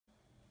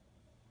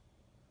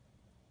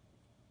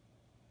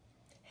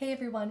Hey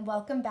everyone,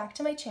 welcome back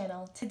to my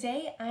channel.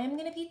 Today I'm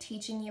going to be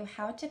teaching you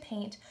how to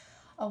paint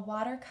a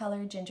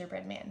watercolor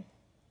gingerbread man.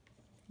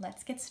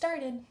 Let's get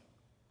started.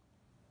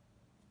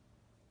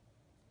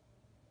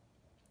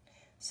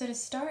 So to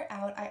start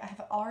out, I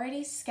have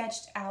already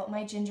sketched out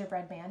my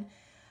gingerbread man.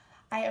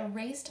 I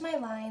erased my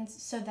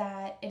lines so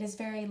that it is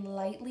very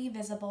lightly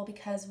visible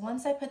because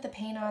once I put the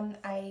paint on,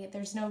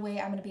 there's no way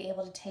I'm going to be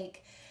able to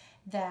take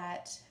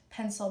that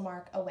pencil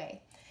mark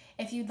away.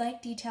 If you'd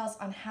like details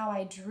on how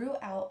I drew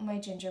out my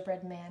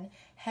gingerbread man,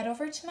 head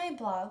over to my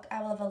blog. I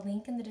will have a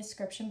link in the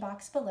description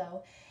box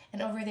below,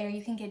 and over there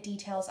you can get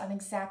details on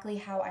exactly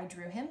how I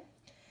drew him.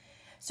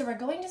 So we're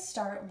going to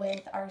start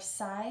with our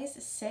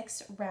size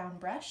 6 round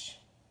brush.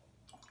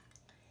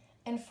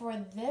 And for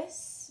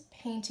this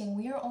painting,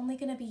 we are only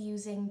going to be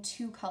using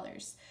 2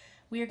 colors.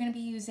 We are going to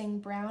be using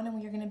brown and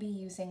we are going to be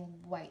using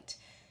white.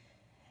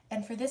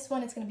 And for this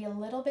one, it's going to be a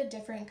little bit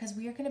different because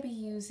we are going to be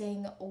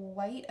using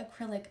white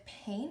acrylic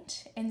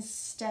paint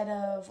instead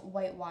of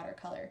white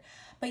watercolor.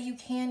 But you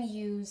can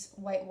use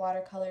white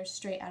watercolor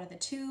straight out of the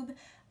tube.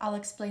 I'll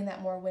explain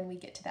that more when we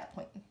get to that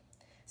point.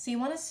 So you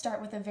want to start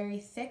with a very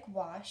thick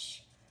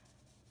wash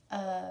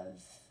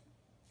of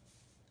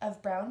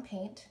brown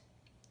paint.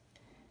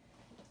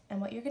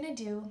 And what you're going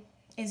to do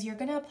is you're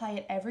going to apply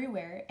it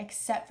everywhere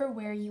except for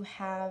where you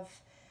have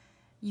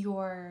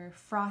your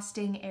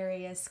frosting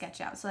area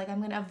sketch out. So like I'm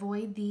going to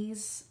avoid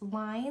these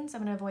lines.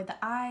 I'm going to avoid the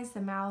eyes, the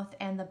mouth,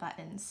 and the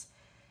buttons.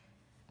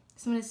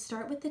 So I'm going to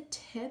start with the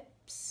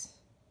tips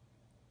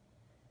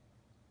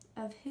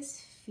of his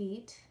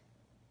feet.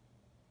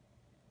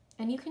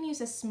 And you can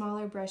use a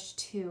smaller brush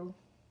too,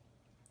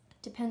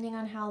 depending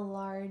on how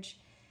large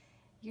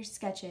your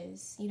sketch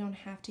is. You don't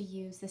have to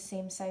use the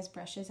same size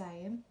brush as I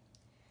am.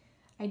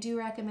 I do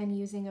recommend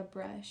using a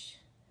brush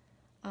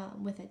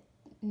with a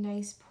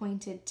nice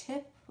pointed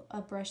tip, a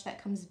brush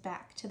that comes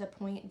back to the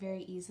point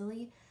very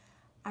easily.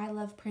 I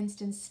love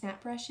Princeton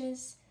snap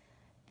brushes.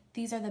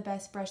 These are the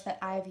best brush that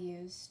I've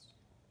used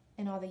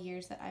in all the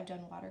years that I've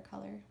done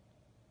watercolor.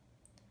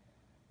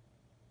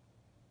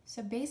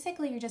 So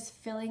basically you're just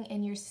filling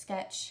in your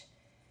sketch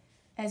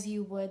as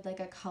you would like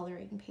a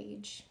coloring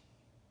page.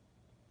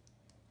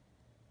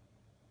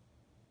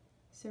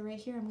 So right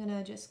here I'm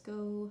gonna just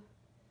go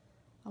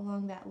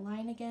along that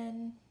line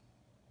again.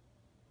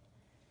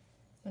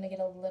 I'm going to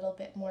get a little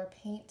bit more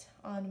paint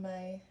on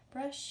my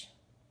brush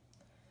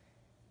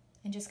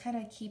and just kind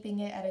of keeping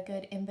it at a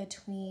good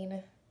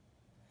in-between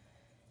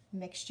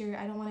mixture.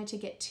 I don't want it to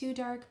get too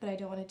dark, but I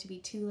don't want it to be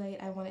too light.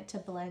 I want it to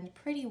blend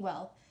pretty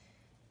well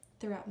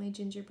throughout my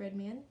gingerbread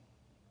man.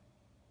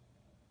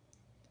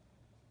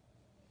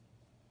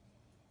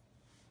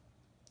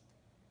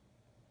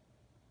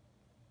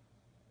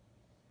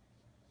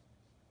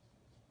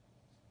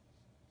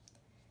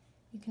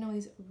 You can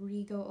always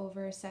re-go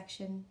over a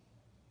section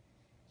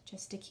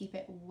just to keep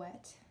it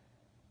wet.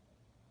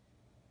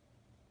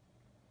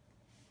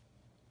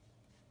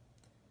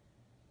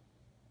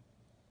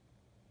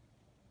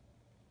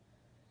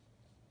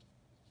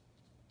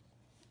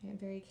 I'm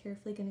very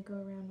carefully going to go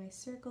around my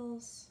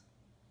circles,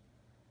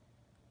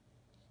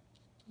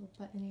 little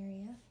button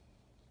area.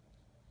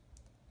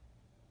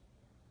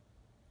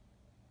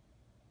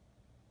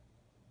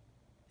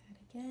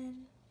 That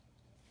again.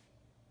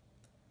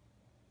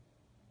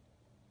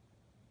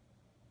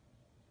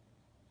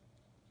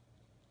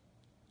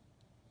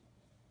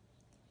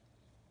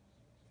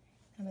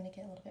 I'm going to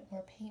get a little bit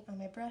more paint on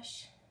my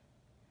brush.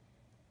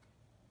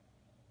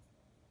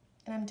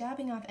 And I'm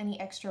dabbing off any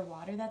extra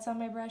water that's on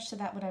my brush so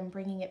that when I'm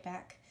bringing it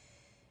back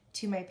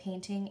to my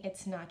painting,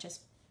 it's not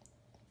just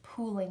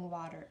pooling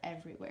water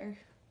everywhere.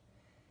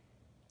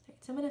 Right,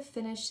 so I'm going to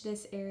finish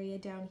this area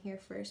down here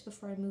first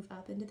before I move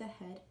up into the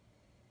head.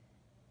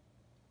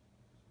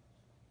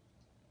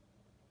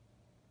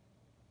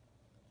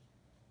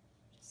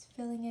 Just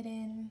filling it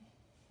in,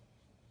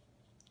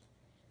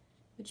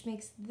 which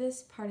makes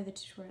this part of the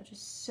tutorial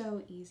just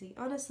so easy.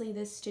 Honestly,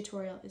 this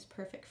tutorial is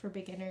perfect for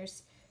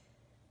beginners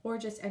or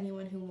just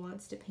anyone who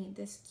wants to paint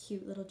this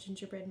cute little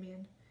gingerbread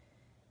man.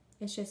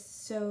 It's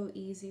just so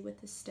easy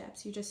with the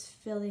steps. You're just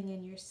filling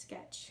in your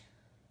sketch.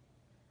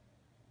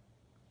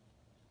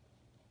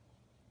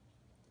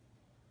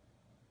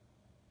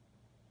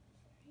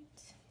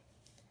 Right.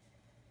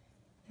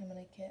 I'm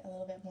going to get a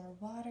little bit more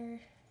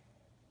water,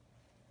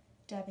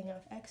 dabbing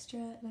off extra,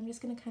 and I'm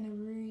just going to kind of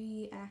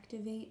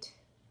reactivate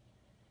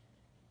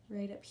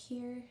right up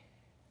here,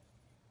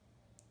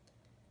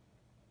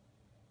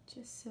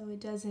 just so it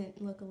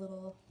doesn't look a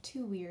little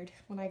too weird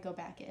when I go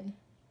back in.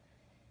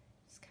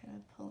 Just kind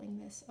of pulling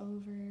this over,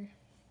 and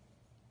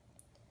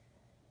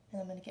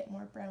I'm going to get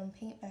more brown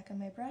paint back on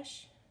my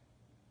brush.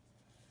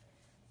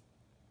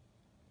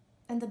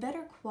 And the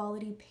better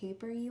quality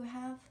paper you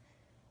have,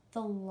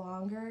 the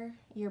longer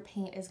your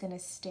paint is going to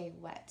stay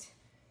wet.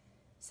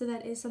 So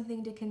that is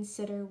something to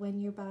consider when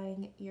you're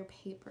buying your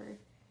paper.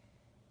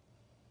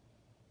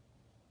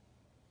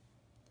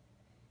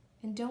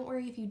 And don't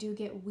worry if you do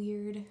get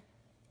weird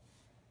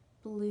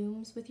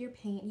blooms with your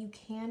paint. You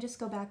can just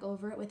go back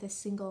over it with a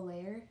single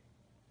layer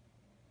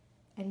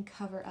and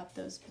cover up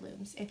those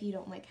blooms if you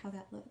don't like how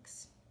that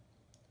looks.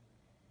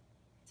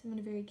 So I'm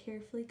going to very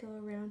carefully go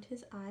around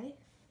his eye.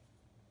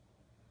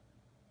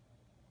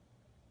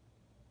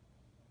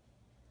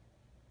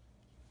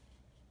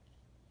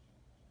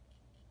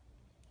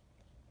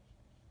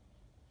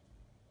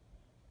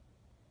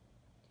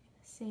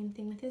 Same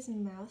thing with his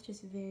mouth,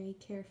 just very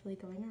carefully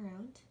going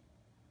around.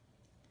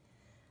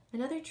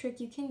 Another trick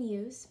you can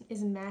use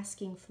is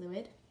masking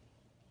fluid.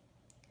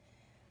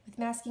 With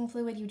masking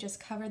fluid, you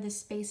just cover the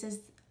spaces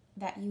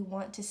that you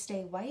want to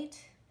stay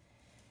white,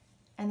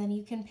 and then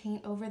you can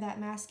paint over that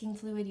masking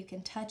fluid, you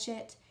can touch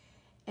it,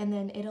 and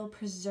then it'll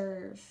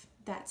preserve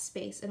that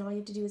space. And all you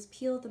have to do is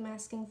peel the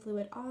masking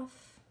fluid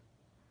off,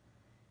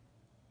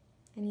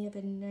 and you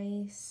have a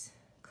nice,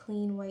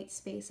 clean white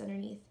space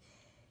underneath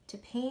to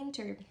paint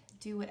or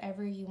do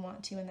whatever you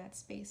want to in that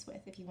space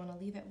with. If you want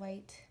to leave it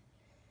white,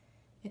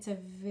 it's a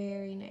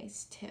very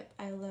nice tip.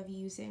 I love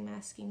using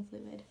masking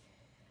fluid.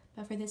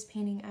 But for this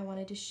painting, I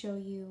wanted to show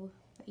you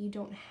that you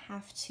don't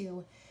have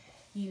to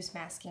use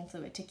masking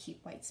fluid to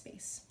keep white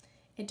space.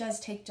 It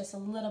does take just a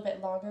little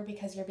bit longer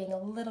because you're being a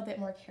little bit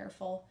more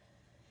careful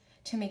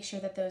to make sure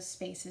that those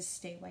spaces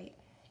stay white.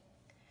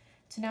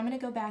 So now I'm going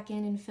to go back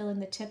in and fill in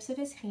the tips of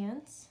his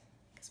hands,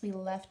 because we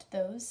left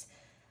those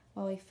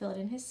while we filled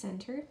in his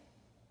center.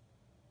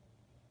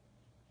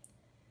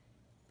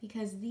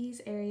 Because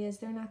these areas,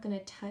 they're not going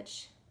to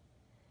touch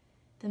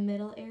the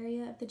middle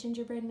area of the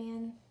gingerbread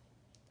man.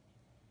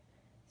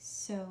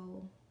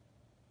 So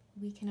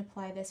we can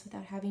apply this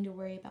without having to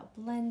worry about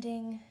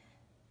blending.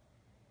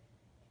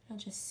 It'll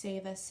just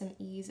save us some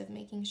ease of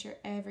making sure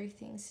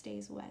everything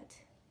stays wet.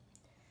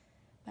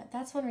 But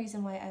that's one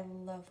reason why I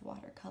love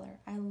watercolor.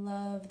 I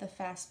love the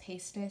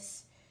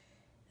fast-pacedness,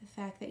 the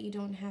fact that you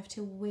don't have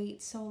to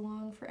wait so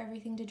long for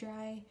everything to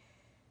dry.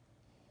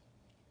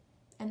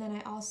 And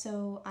then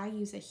I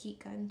use a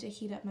heat gun to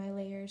heat up my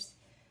layers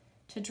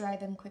to dry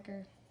them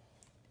quicker.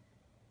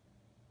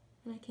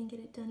 And I can get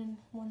it done in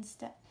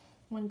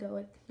one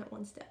go, not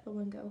one step, but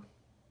one go.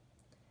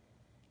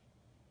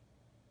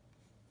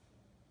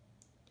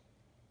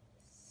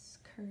 Let's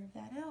curve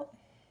that out.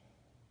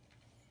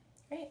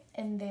 Right,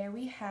 and there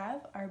we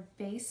have our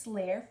base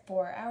layer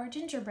for our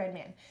gingerbread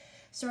man.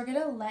 So we're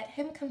gonna let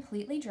him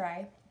completely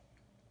dry,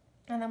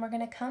 and then we're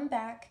gonna come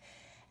back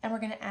and we're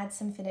gonna add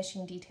some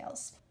finishing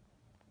details.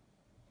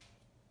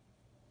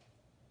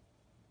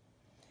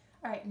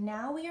 All right,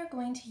 now we are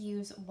going to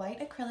use white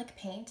acrylic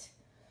paint.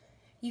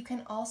 You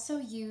can also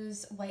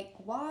use white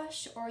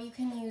gouache, or you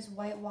can use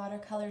white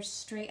watercolor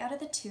straight out of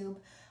the tube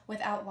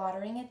without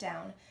watering it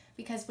down,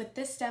 because with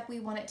this step we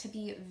want it to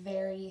be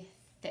very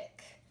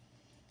thick.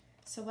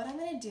 So what I'm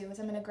going to do is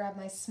I'm going to grab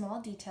my small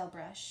detail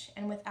brush,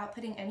 and without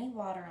putting any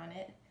water on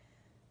it,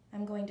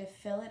 I'm going to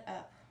fill it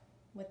up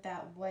with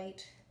that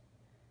white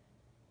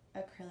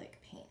acrylic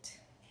paint.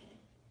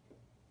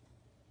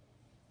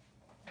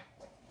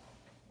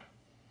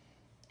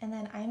 And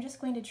then I'm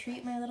just going to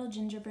treat my little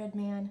gingerbread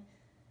man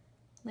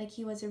like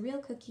he was a real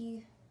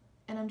cookie,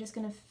 and I'm just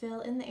going to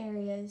fill in the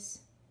areas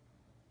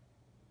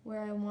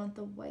where I want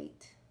the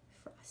white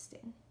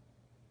frosting.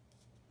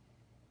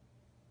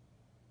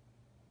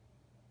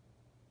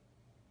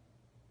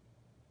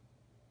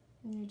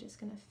 And you're just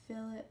going to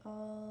fill it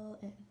all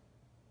in.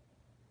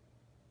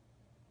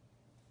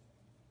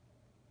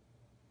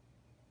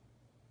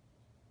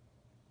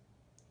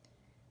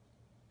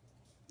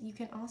 You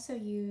can also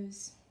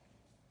use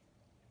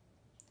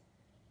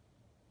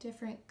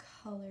different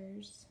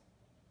colors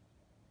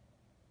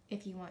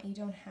if you want. You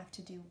don't have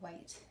to do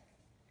white.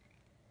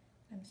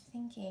 I'm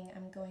thinking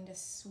I'm going to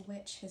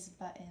switch his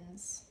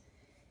buttons,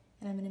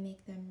 and I'm going to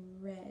make them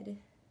red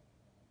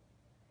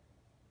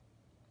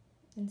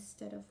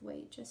instead of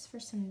white, just for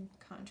some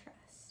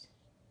contrast.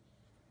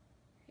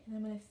 And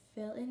I'm going to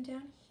fill in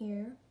down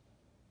here.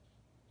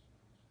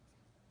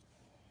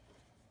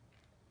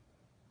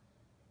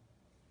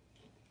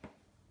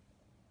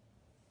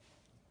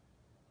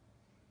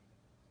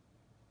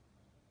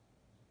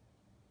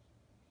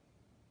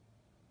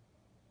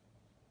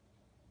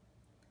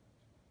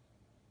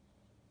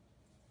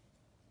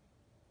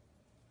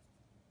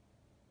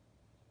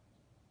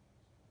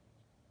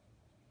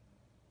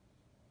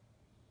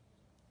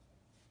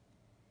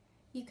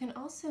 You can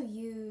also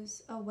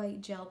use a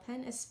white gel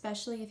pen,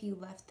 especially if you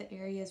left the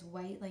areas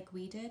white like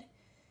we did.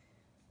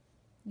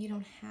 You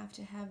don't have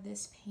to have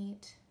this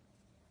paint.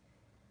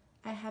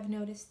 I have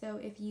noticed though,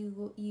 if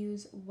you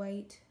use a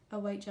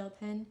white gel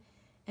pen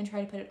and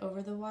try to put it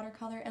over the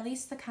watercolor, at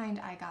least the kind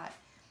I got,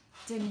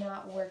 did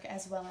not work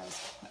as well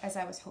as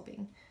I was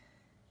hoping.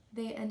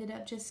 They ended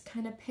up just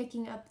kind of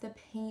picking up the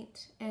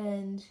paint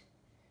and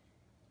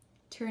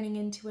turning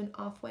into an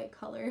off-white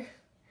color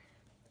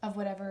of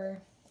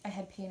whatever I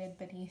had painted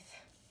beneath.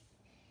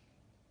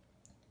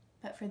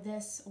 But for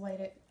this,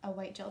 a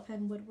white gel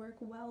pen would work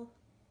well.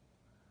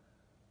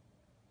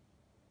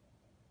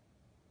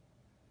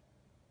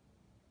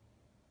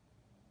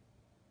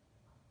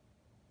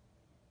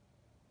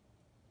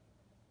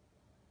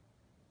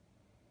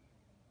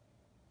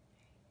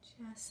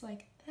 Just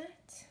like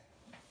that.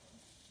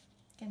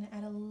 gonna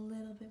add a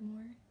little bit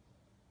more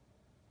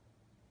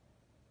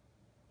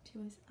to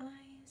his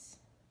eyes.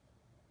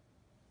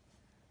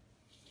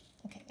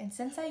 Okay, and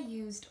since I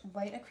used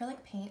white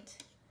acrylic paint,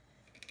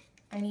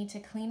 I need to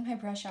clean my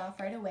brush off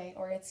right away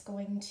or it's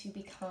going to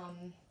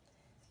become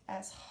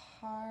as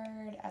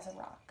hard as a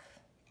rock.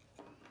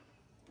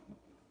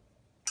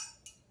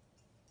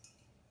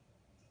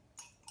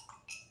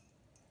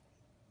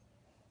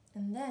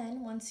 And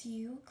then once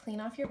you clean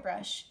off your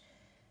brush,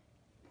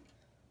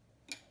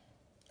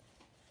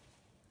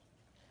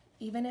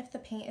 even if the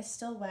paint is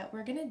still wet,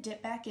 we're gonna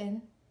dip back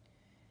in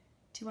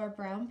to our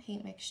brown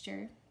paint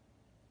mixture.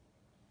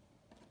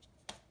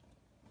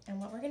 And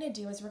what we're gonna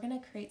do is we're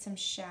gonna create some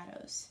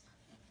shadows.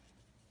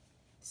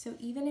 So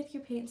even if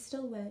your paint's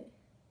still wet,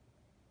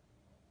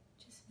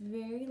 just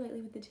very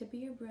lightly with the tip of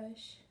your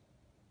brush,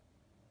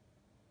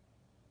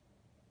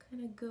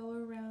 kind of go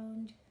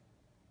around,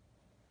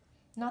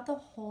 not the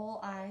whole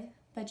eye,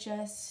 but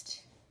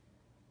just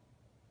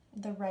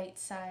the right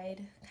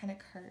side kind of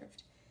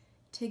curved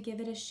to give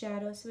it a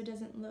shadow so it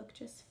doesn't look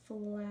just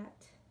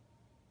flat.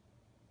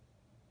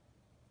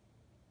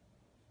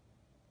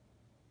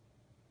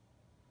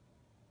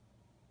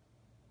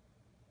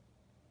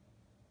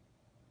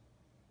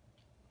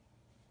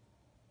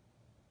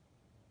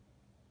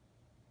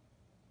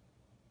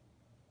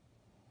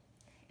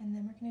 And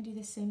then we're going to do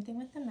the same thing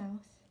with the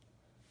mouth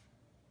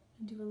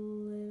and do a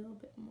little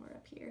bit more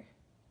up here.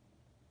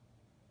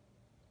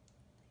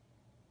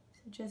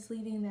 So just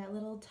leaving that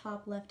little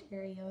top left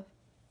area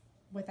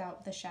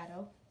without the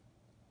shadow.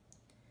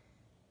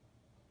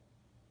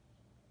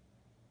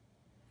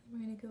 We're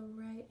going to go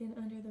right in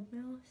under the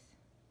mouth.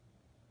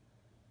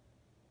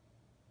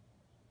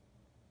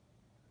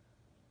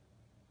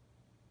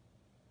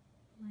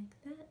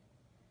 Like that.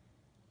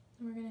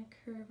 And we're going to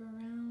curve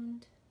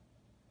around.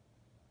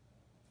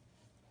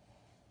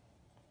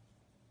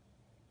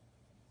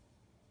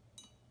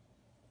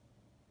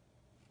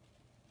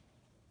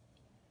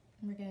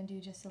 And we're going to do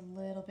just a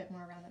little bit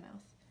more around the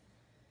mouth.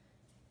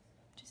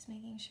 Just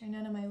making sure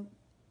none of my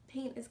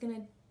paint is going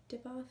to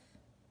dip off.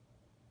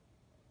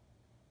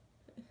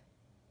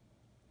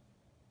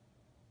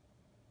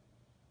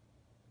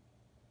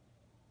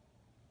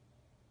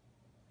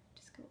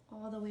 Just go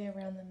all the way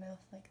around the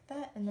mouth like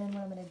that. And then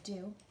what I'm going to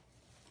do,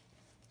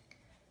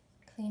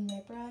 clean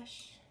my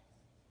brush.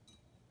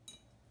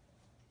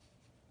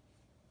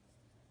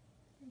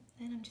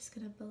 And I'm just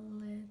going to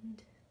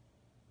blend.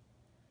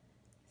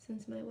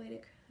 Since my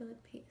white acrylic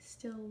paint is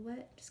still wet,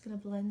 I'm just going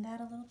to blend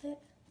that a little bit.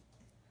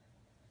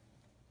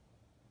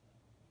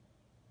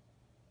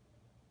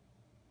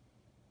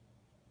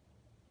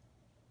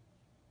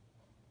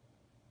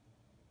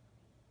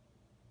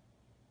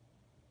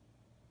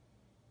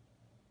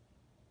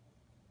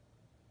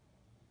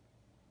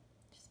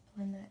 Just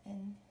blend that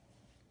in.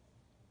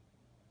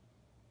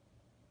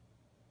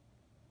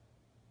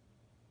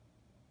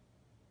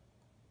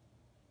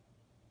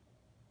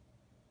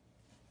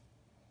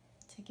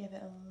 To give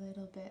it a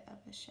little bit of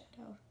a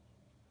shadow.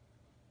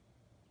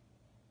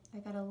 I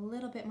got a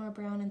little bit more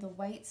brown in the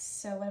whites,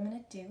 so what I'm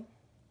going to do,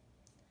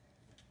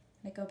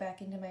 I'm going to go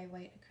back into my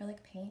white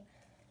acrylic paint,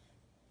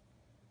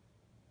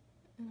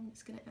 and I'm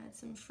just going to add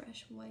some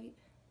fresh white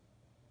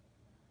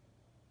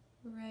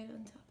right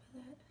on top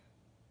of that,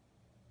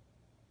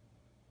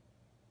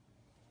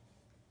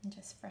 and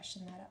just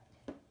freshen that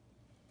up.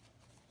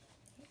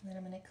 And then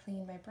I'm going to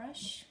clean my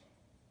brush.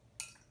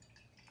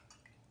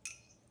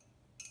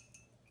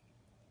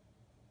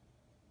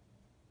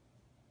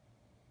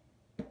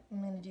 I'm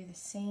going to do the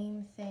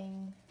same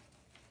thing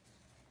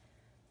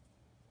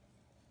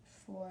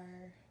for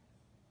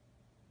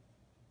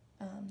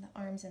the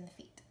arms and the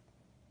feet.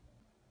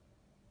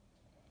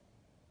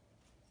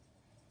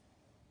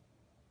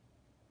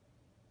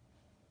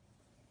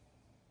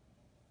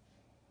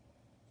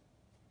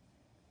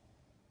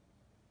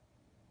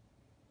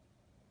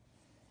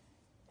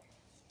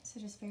 So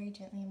just very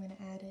gently I'm going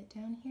to add it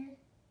down here,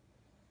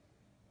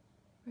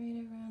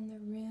 right around the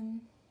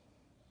rim.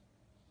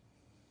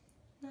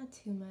 Not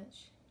too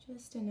much,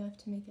 just enough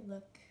to make it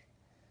look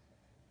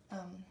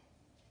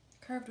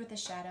curved with the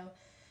shadow.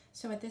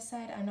 So with this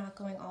side, I'm not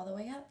going all the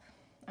way up,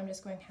 I'm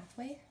just going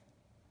halfway.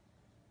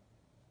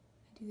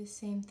 I do the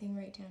same thing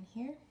right down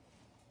here.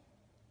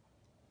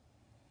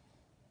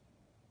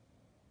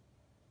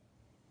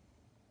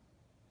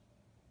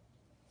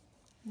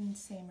 And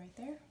same right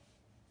there.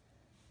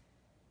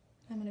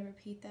 I'm going to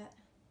repeat that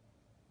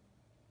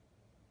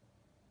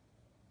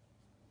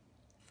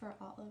for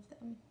all of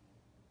them.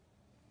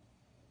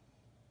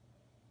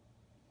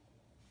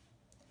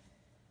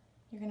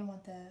 You're going to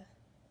want the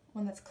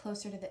one that's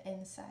closer to the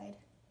inside.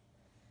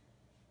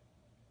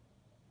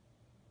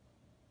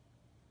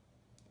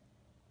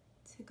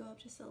 To go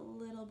up just a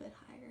little bit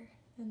higher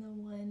than the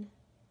one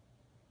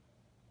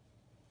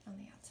on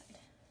the outside.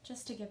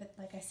 Just to give it,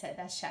 like I said,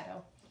 that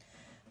shadow.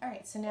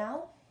 Alright, so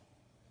now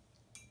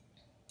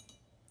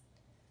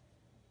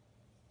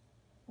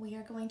we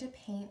are going to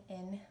paint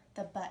in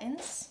the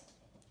buttons.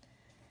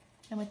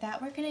 And with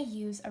that, we're going to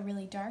use a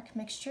really dark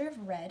mixture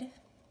of red.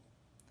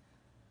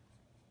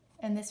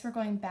 And this we're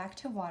going back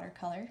to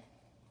watercolor.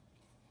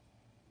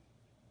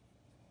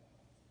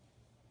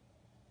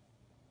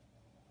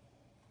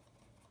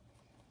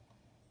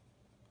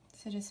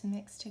 So just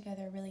mix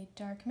together a really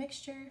dark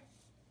mixture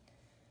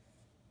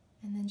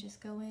and then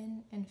just go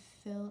in and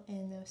fill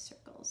in those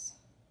circles.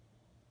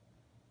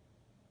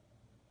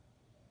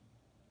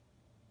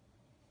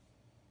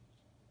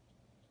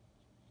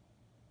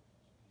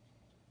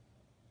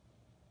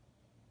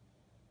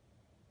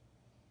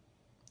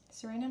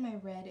 So right now my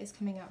red is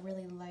coming out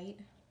really light.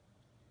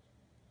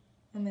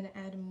 I'm going to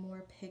add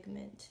more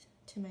pigment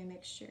to my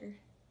mixture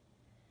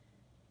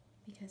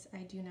because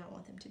I do not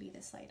want them to be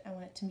this light. I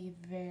want it to be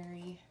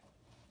very,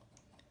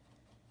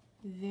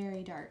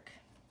 very dark.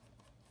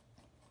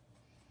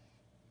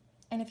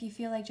 And if you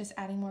feel like just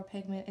adding more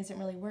pigment isn't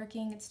really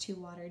working, it's too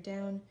watered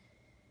down,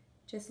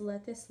 just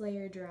let this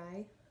layer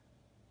dry.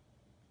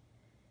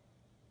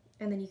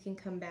 And then you can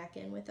come back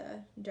in with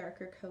a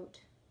darker coat.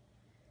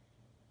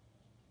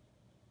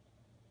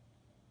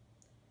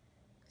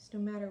 No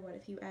matter what,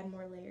 if you add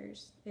more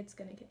layers, it's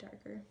going to get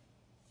darker.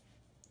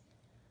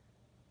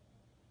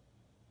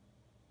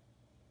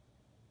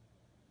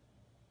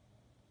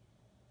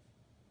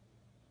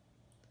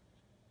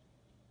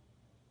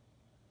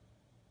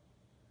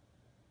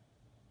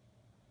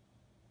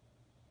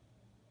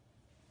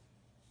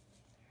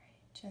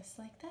 Just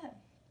like that.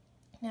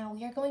 Now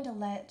we are going to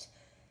let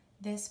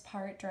this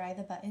part dry,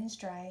 the buttons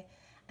dry,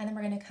 and then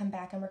we're going to come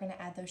back and we're going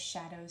to add those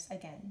shadows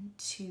again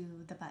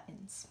to the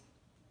buttons.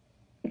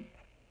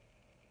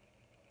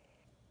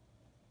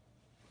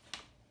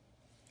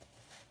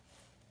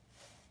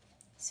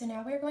 So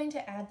now we're going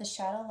to add the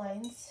shadow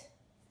lines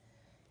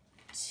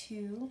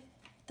to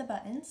the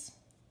buttons,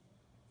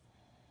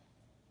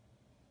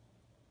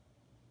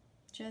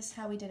 just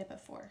how we did it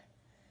before.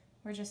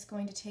 We're just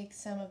going to take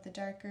some of the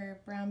darker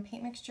brown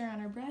paint mixture on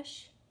our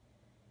brush,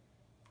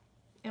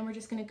 and we're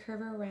just going to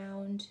curve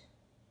around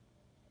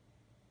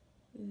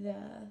the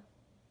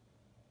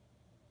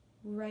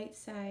right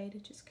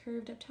side, just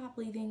curved up top,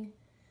 leaving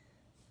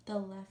the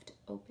left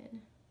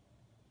open.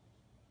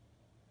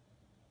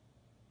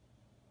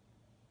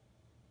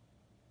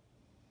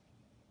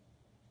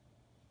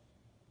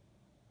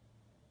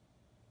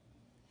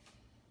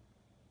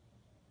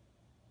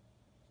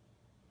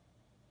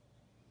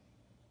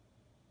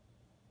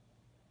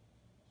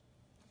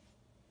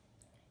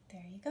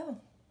 There you go.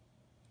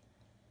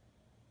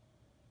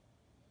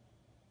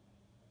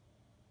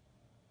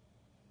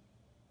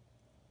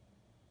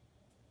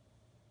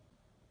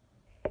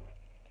 So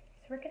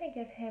we're going to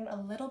give him a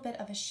little bit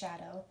of a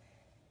shadow.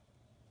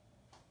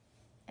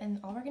 And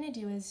all we're going to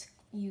do is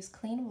use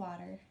clean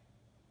water.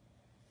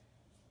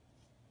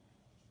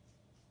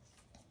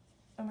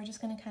 And we're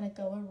just going to kind of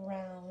go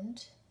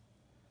around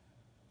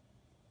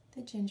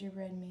the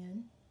gingerbread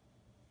man.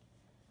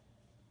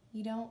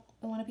 You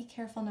want to be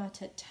careful not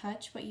to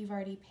touch what you've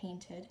already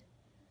painted.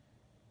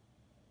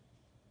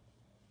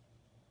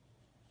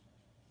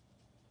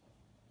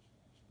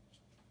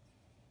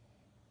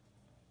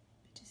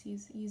 Just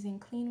using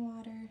clean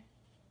water,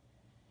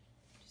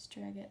 just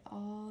drag it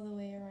all the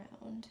way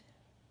around.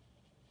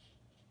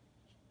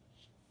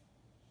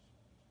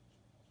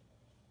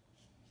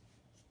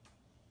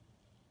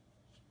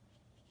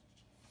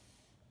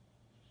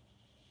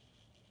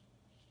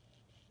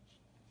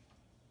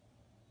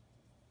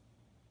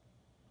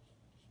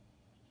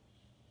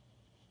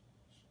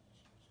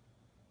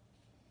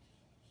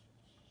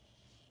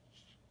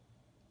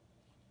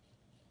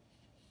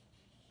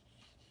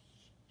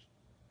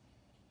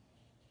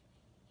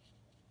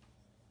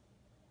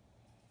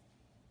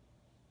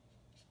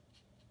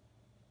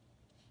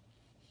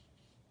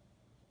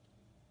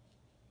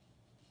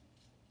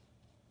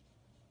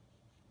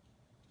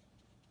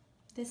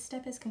 This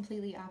step is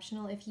completely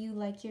optional. If you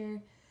like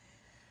your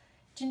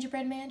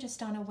gingerbread man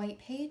just on a white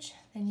page,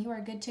 then you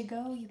are good to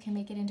go. You can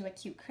make it into a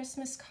cute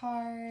Christmas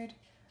card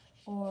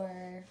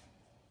or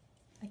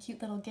a cute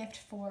little gift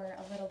for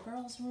a little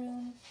girl's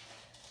room.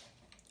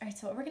 All right,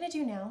 so what we're gonna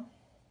do now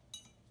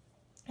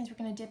is we're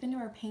gonna dip into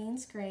our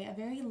Payne's Gray, a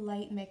very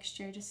light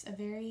mixture, just a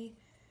very,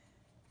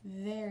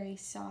 very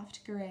soft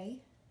gray.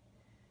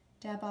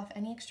 Dab off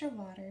any extra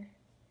water,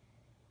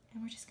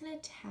 and we're just gonna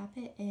tap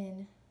it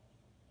in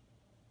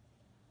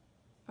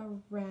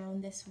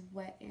around this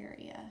wet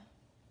area.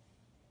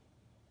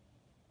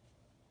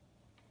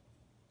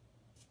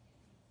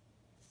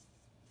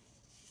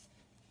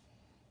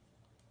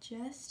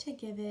 Just to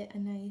give it a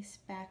nice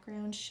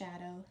background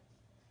shadow.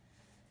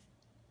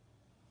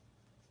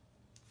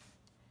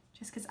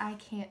 Just because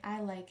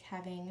I like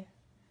having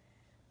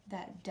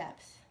that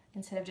depth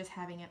instead of just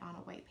having it on a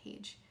white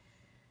page.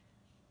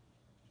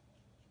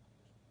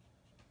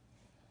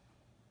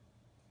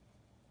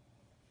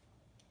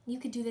 You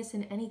could do this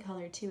in any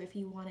color too if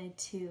you wanted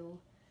to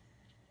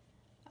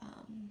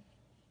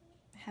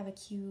have a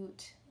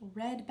cute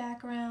red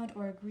background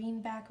or a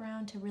green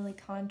background to really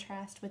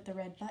contrast with the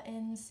red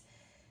buttons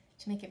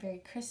to make it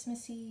very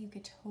Christmassy. You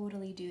could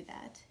totally do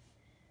that.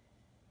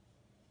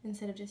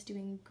 Instead of just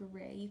doing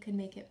gray, you could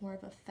make it more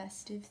of a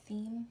festive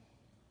theme.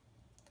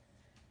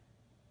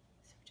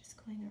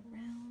 going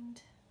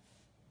around.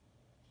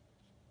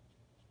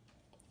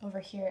 Over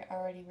here it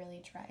already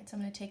really dried, so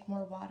I'm going to take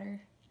more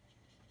water.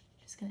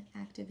 Just going to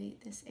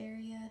activate this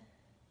area.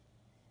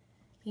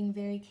 Being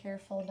very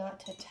careful not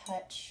to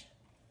touch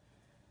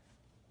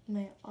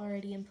my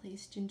already in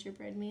place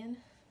gingerbread man.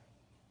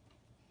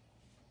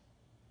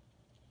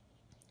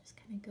 Just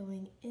kind of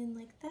going in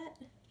like that,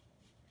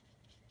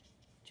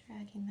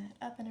 dragging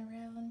that up and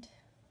around.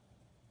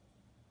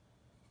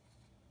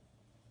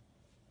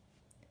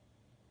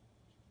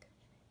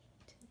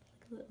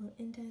 Like little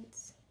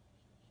indents.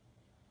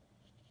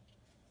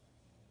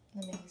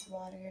 Let me use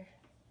water,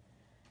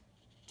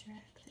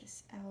 drag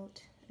this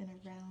out and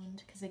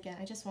around, because again,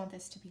 I just want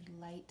this to be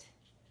light.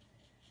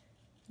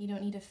 You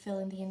don't need to fill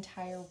in the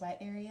entire wet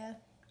area.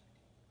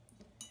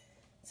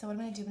 So what I'm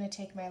going to do, I'm going to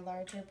take my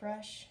larger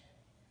brush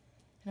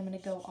and I'm going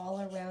to go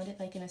all around it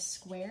like in a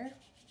square.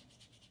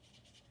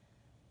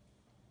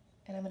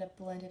 And I'm going to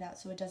blend it out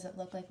so it doesn't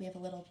look like we have a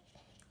little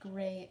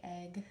gray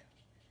egg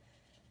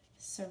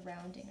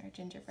surrounding our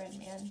gingerbread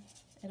man.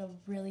 It'll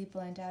really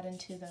blend out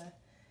into the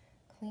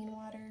clean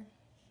water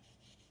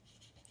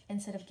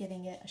instead of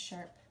giving it a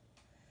sharp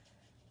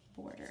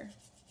border.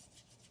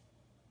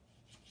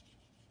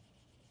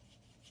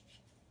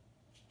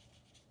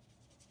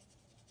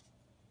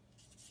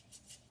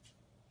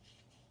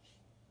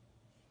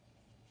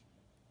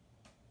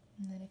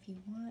 And then if you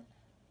want,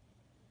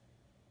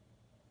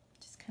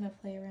 just kind of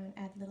play around,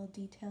 add little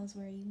details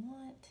where you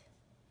want.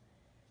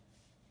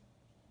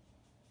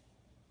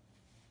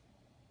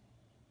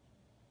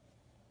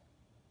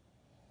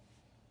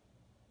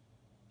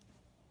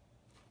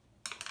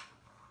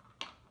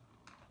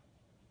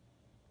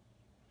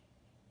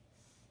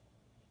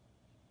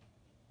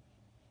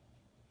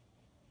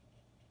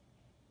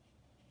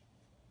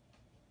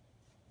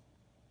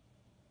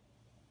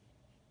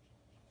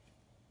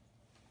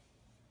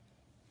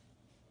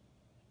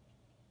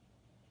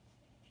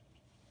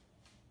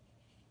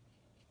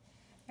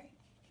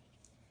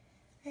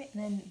 All right,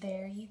 and then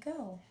there you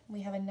go.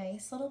 We have a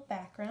nice little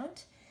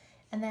background.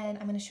 And then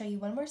I'm going to show you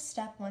one more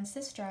step. Once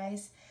this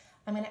dries,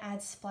 I'm going to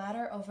add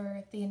splatter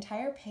over the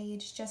entire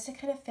page just to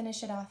kind of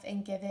finish it off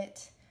and give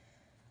it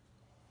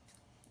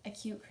a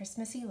cute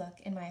Christmassy look,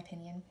 in my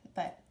opinion.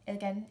 But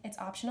again, it's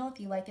optional. If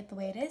you like it the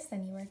way it is,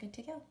 then you are good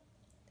to go.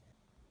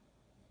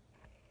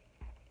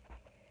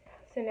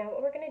 So now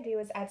what we're going to do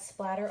is add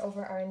splatter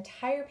over our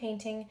entire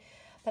painting,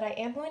 but I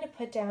am going to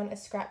put down a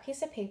scrap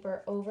piece of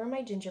paper over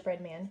my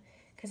gingerbread man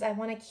because I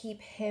want to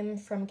keep him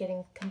from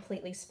getting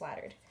completely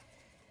splattered.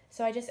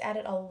 So I just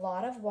added a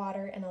lot of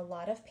water and a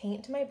lot of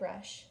paint to my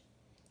brush,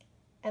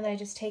 and then I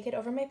just take it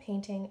over my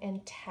painting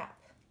and tap.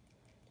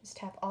 Just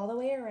tap all the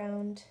way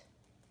around.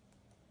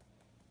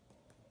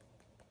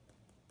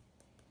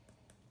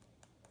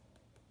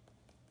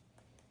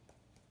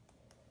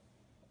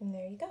 And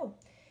there you go.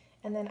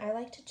 And then I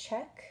like to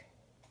check.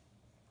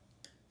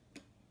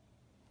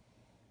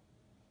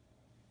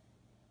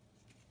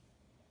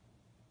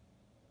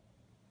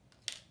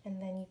 And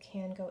then you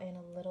can go in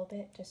a little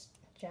bit, just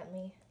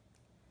gently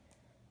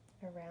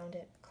around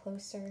it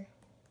closer.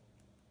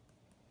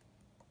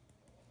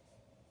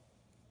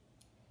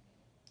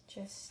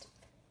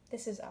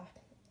 This is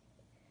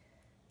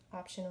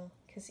optional,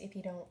 because if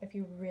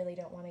you really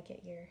don't want to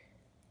get your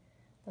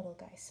little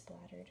guy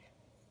splattered.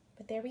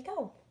 But there we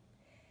go.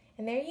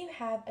 And there you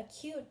have a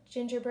cute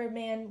gingerbread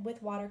man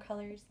with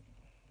watercolors.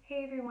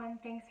 Hey everyone,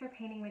 thanks for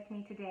painting with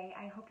me today.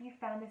 I hope you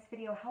found this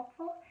video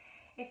helpful.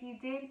 If you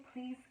did,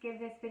 please give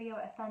this video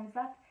a thumbs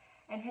up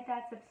and hit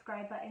that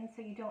subscribe button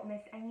so you don't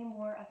miss any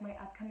more of my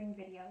upcoming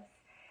videos.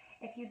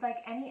 If you'd like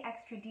any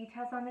extra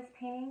details on this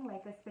painting,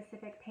 like the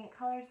specific paint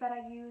colors that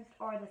I used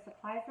or the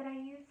supplies that I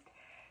used,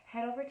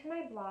 head over to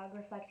my blog,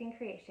 Reflecting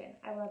Creation.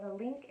 I will have a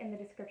link in the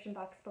description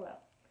box below.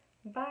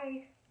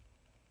 Bye!